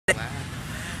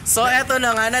So eto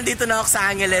na nga, nandito na ako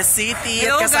sa Angeles City.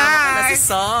 Hello, at kasama ko na si guys!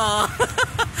 Song.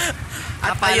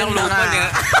 At ayun na nga.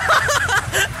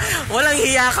 Walang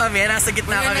hiya kami, nasa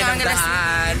gitna kami ng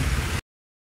daan.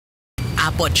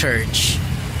 Apo Church.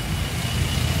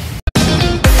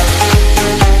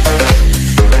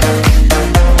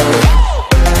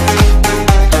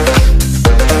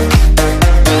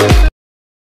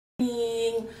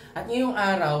 At ngayong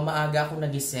araw, maaga akong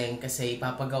nagising kasi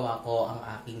ipapagawa ko ang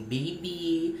aking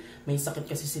baby. May sakit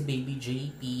kasi si baby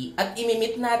JP. At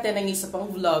imimit natin ang isa pang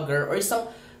vlogger or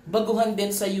isang baguhan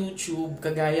din sa YouTube,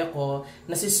 kagaya ko,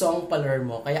 na si Song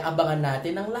Pallermo. Kaya abangan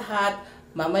natin ang lahat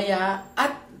mamaya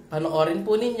at panoorin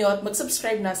po ninyo at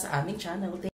mag-subscribe na sa aming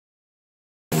channel.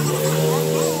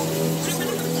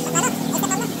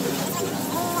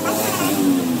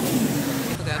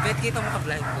 Bet kita mo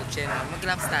ka-blind po siya.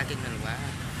 Mag-laps takin na ba?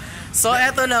 So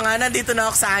eto na nga, nandito na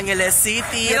ako sa Angeles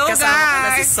City. Hello, at kasama ko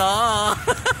na si guys! Song.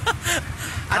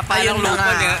 At ayun na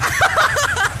nga.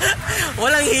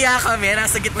 Walang hiya kami,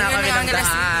 nasa gitna kami ng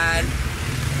daan.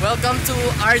 Welcome to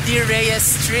RD Reyes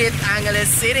Street,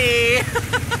 Angeles City.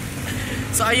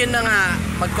 So ayun na nga,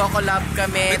 magko-collab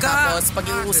kami. Tapos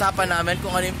pag-iusapan namin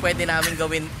kung ano yung pwede namin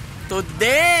gawin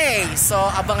today. So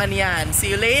abangan yan.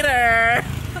 See you later!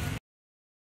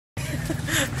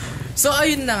 So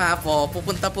ayun na nga po,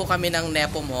 pupunta po kami ng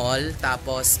Nepo Mall,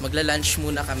 tapos magla-lunch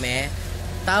muna kami,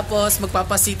 tapos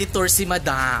magpapa-city tour si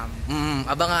Madam.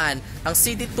 Abangan, ang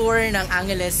city tour ng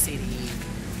Angeles City.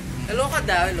 Hello ka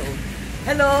daw, hello.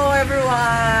 Hello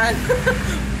everyone!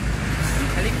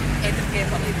 Halik, eto kayo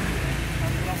pa rin.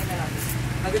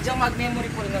 Agad diyang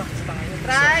mag-memory po rin ako sa tangayin.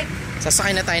 Try!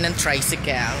 Sasakay na tayo ng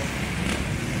tricycle.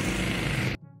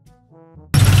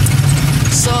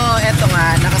 So, eto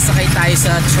nga, nakasakay tayo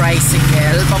sa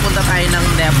tricycle. Papunta tayo ng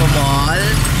Nepo Mall.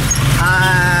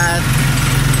 At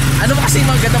ano ba kasi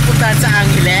mga gandang puntahan sa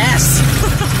Angeles?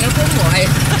 Nepo Mall?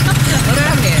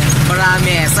 Marami.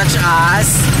 Marami, such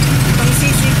as Pang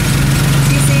sisig,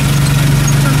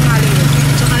 pang aling,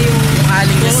 tsaka yung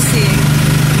aling bossing.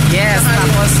 Yes,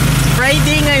 tapos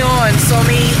Friday ngayon. So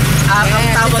may ang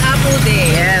tawag Apple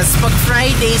Day. Yes, pag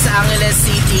Friday sa Angeles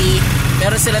City,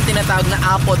 meron silang tinatawag na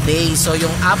Apo Day. So,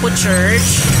 yung Apo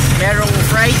Church, merong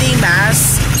Friday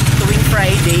Mass, tuwing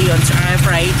Friday, yun, tsaka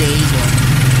Friday, yun.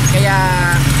 Kaya,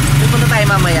 pupunta tayo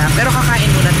mamaya, pero kakain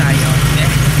muna tayo.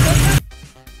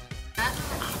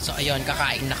 So, ayun,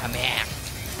 kakain na kami.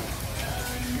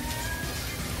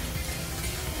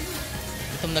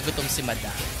 Gutom na gutom si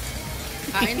Madam.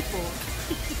 Kain po.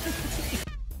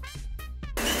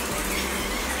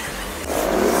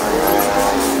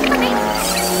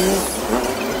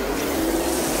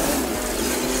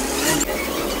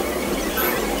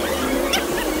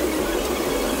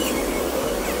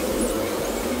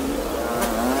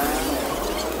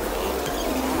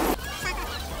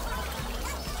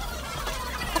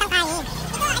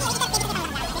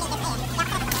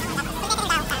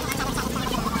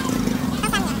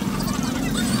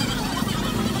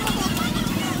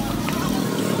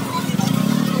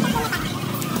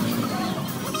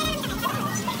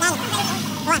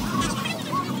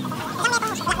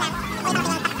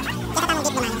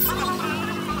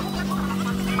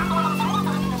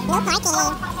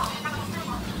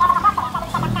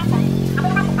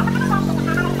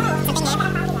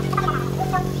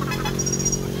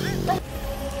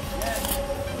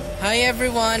 Hi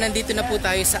everyone! Nandito na po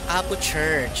tayo sa Apo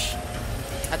Church.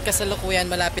 At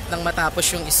kasalukuyan malapit nang matapos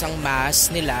yung isang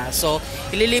mass nila. So,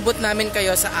 ililibot namin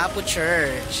kayo sa Apo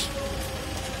Church.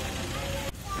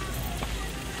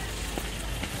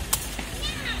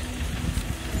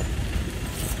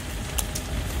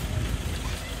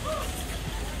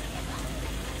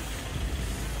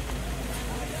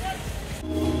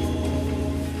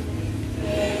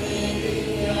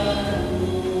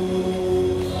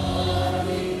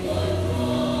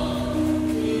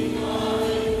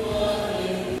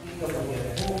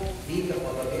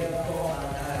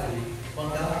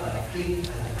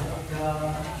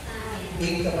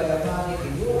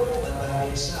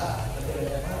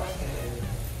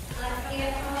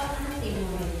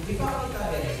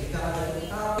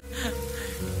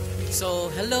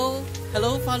 So, hello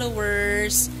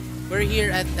followers! We're here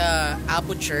at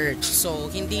Apo Church. So,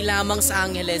 hindi lamang sa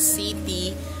Angeles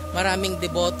City, maraming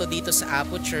deboto dito sa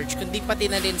Apo Church, kundi pati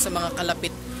na din sa mga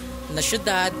kalapit na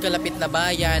syudad, kalapit na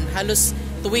bayan. Halos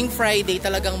tuwing Friday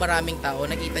talagang maraming tao.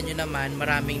 Nakita nyo naman,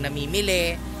 maraming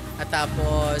namimili. At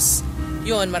tapos,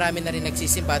 yun, marami na rin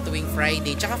nagsisimba tuwing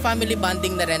Friday. Tsaka family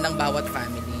bonding na rin ng bawat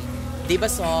family. Di ba,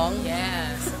 Song?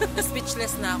 Yes.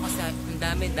 Speechless na ako sa ang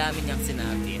dami-dami niyang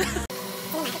sinabi.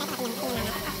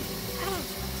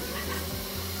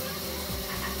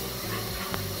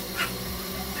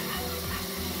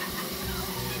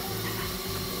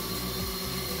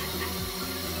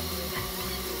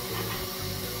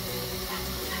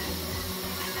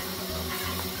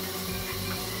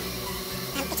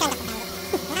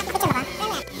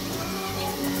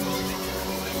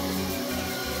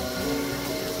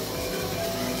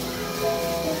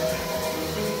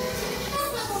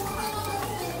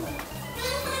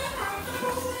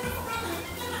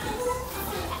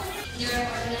 Your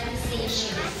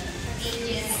organization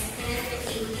ages 10 to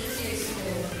 18 years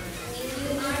old. If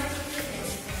you are interested,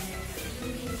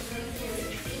 you can join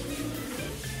this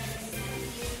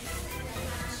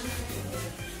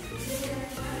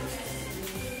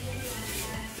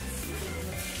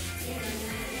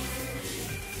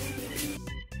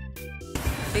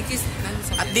Thank you.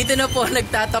 At dito na po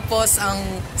nagtatapos ang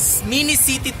mini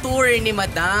city tour ni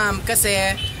Madam kasi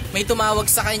may tumawag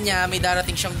sa kanya, may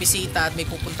darating siyang bisita at may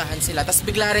pupuntahan sila. Tapos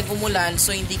bigla rin umulan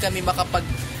so hindi kami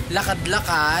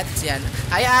makapaglakad-lakad. Yan.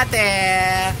 Ay ate!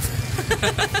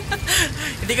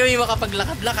 Hindi kami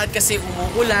makapaglakad-lakad kasi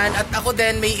umuulan at ako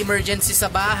din may emergency sa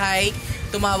bahay.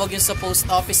 Tumawag yung sa post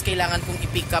office, kailangan kong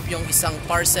i-pick up yung isang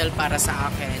parcel para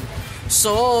sa akin.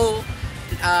 So,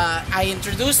 I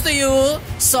introduce to you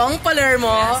Song Palermo.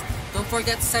 Yes. Don't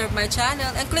forget to subscribe my channel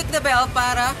and click the bell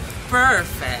para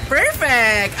perfect.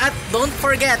 Perfect! At don't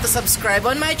forget to subscribe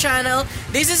on my channel.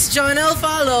 This is Jonelle.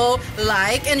 Follow,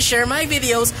 like, and share my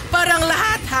videos. Parang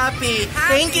lahat happy.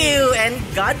 Thank you and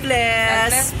God God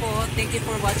bless. bless po. Thank you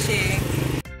for watching.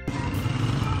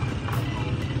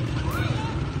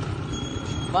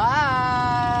 Bye!